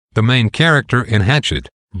The main character in Hatchet,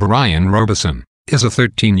 Brian Robeson, is a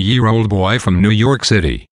 13-year-old boy from New York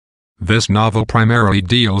City. This novel primarily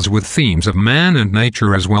deals with themes of man and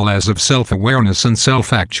nature as well as of self-awareness and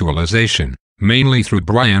self-actualization, mainly through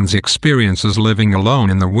Brian's experiences living alone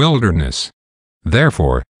in the wilderness.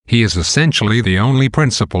 Therefore, he is essentially the only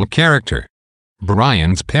principal character.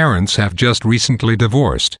 Brian's parents have just recently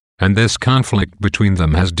divorced, and this conflict between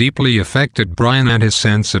them has deeply affected Brian and his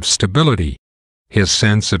sense of stability. His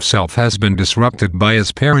sense of self has been disrupted by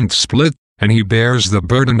his parents' split, and he bears the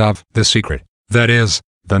burden of the secret, that is,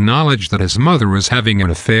 the knowledge that his mother is having an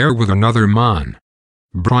affair with another man.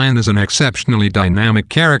 Brian is an exceptionally dynamic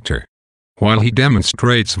character. While he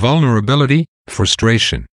demonstrates vulnerability,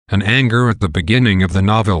 frustration, and anger at the beginning of the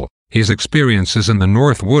novel, his experiences in the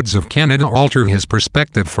North Woods of Canada alter his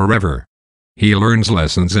perspective forever. He learns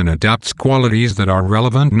lessons and adopts qualities that are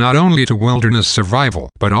relevant not only to wilderness survival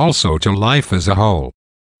but also to life as a whole.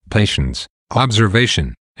 Patience,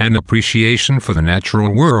 observation, and appreciation for the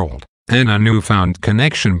natural world, and a newfound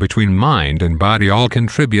connection between mind and body all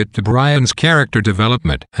contribute to Brian's character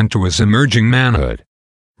development and to his emerging manhood.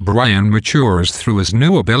 Brian matures through his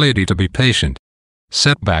new ability to be patient.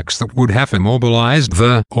 Setbacks that would have immobilized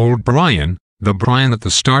the old Brian, the Brian at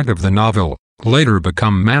the start of the novel, later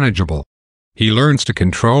become manageable. He learns to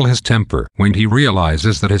control his temper when he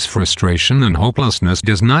realizes that his frustration and hopelessness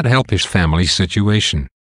does not help his family situation.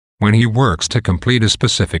 When he works to complete a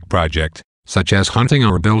specific project, such as hunting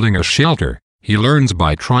or building a shelter, he learns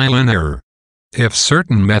by trial and error. If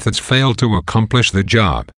certain methods fail to accomplish the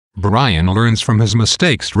job, Brian learns from his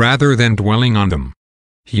mistakes rather than dwelling on them.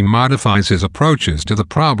 He modifies his approaches to the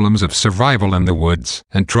problems of survival in the woods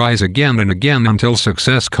and tries again and again until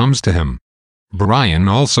success comes to him. Brian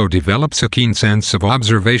also develops a keen sense of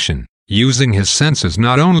observation, using his senses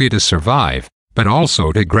not only to survive, but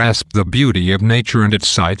also to grasp the beauty of nature and its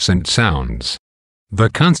sights and sounds. The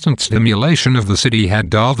constant stimulation of the city had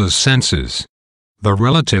dulled his senses. The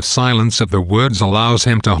relative silence of the woods allows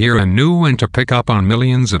him to hear anew and to pick up on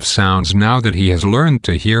millions of sounds now that he has learned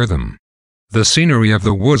to hear them. The scenery of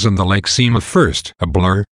the woods and the lake seem at first a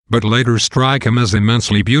blur, but later strike him as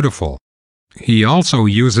immensely beautiful. He also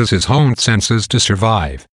uses his honed senses to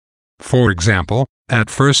survive. For example, at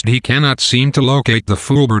first he cannot seem to locate the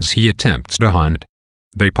foolbirds he attempts to hunt.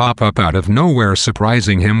 They pop up out of nowhere,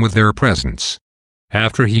 surprising him with their presence.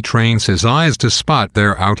 After he trains his eyes to spot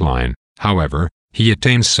their outline, however, he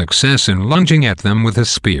attains success in lunging at them with his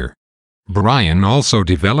spear. Brian also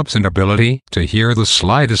develops an ability to hear the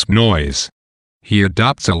slightest noise. He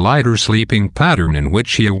adopts a lighter sleeping pattern in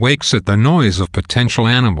which he awakes at the noise of potential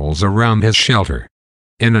animals around his shelter.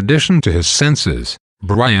 In addition to his senses,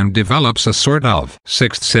 Brian develops a sort of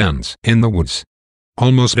sixth sense in the woods.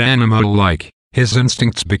 Almost animal-like, his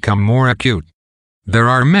instincts become more acute. There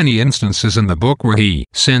are many instances in the book where he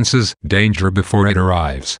senses danger before it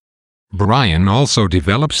arrives. Brian also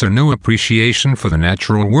develops a new appreciation for the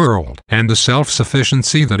natural world and the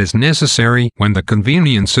self-sufficiency that is necessary when the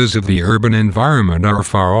conveniences of the urban environment are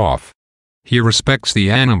far off. He respects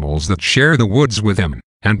the animals that share the woods with him,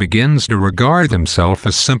 and begins to regard himself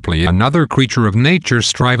as simply another creature of nature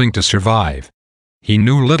striving to survive. He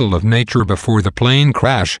knew little of nature before the plane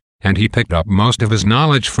crash, and he picked up most of his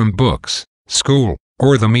knowledge from books, school,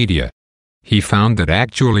 or the media. He found that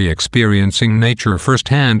actually experiencing nature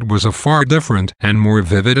firsthand was a far different and more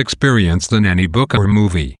vivid experience than any book or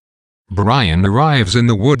movie. Brian arrives in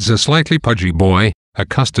the woods a slightly pudgy boy,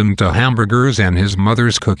 accustomed to hamburgers and his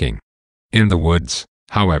mother's cooking. In the woods,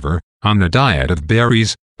 however, on the diet of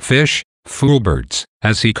berries, fish, foolbirds,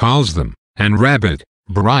 as he calls them, and rabbit,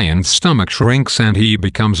 Brian's stomach shrinks and he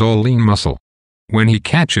becomes all lean muscle. When he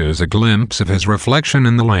catches a glimpse of his reflection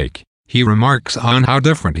in the lake, he remarks on how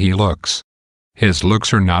different he looks. His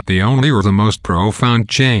looks are not the only or the most profound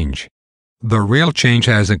change. The real change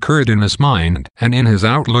has occurred in his mind and in his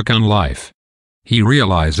outlook on life. He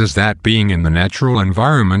realizes that being in the natural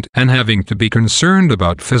environment and having to be concerned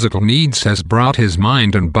about physical needs has brought his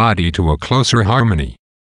mind and body to a closer harmony.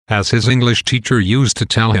 As his English teacher used to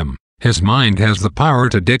tell him, his mind has the power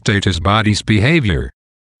to dictate his body's behavior.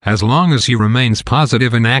 As long as he remains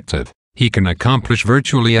positive and active, he can accomplish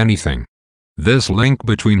virtually anything. This link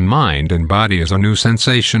between mind and body is a new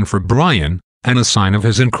sensation for Brian, and a sign of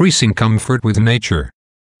his increasing comfort with nature.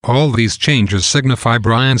 All these changes signify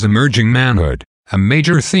Brian's emerging manhood, a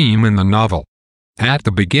major theme in the novel. At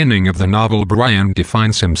the beginning of the novel, Brian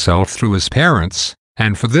defines himself through his parents,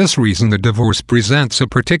 and for this reason the divorce presents a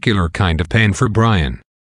particular kind of pain for Brian.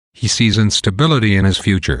 He sees instability in his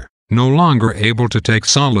future, no longer able to take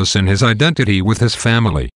solace in his identity with his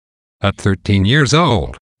family. At 13 years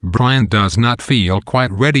old, Brian does not feel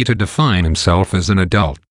quite ready to define himself as an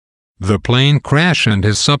adult. The plane crash and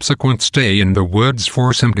his subsequent stay in the woods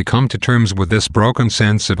force him to come to terms with this broken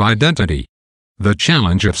sense of identity. The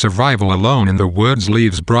challenge of survival alone in the woods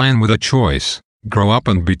leaves Brian with a choice: grow up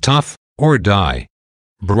and be tough, or die.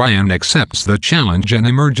 Brian accepts the challenge and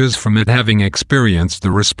emerges from it having experienced the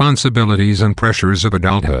responsibilities and pressures of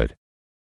adulthood.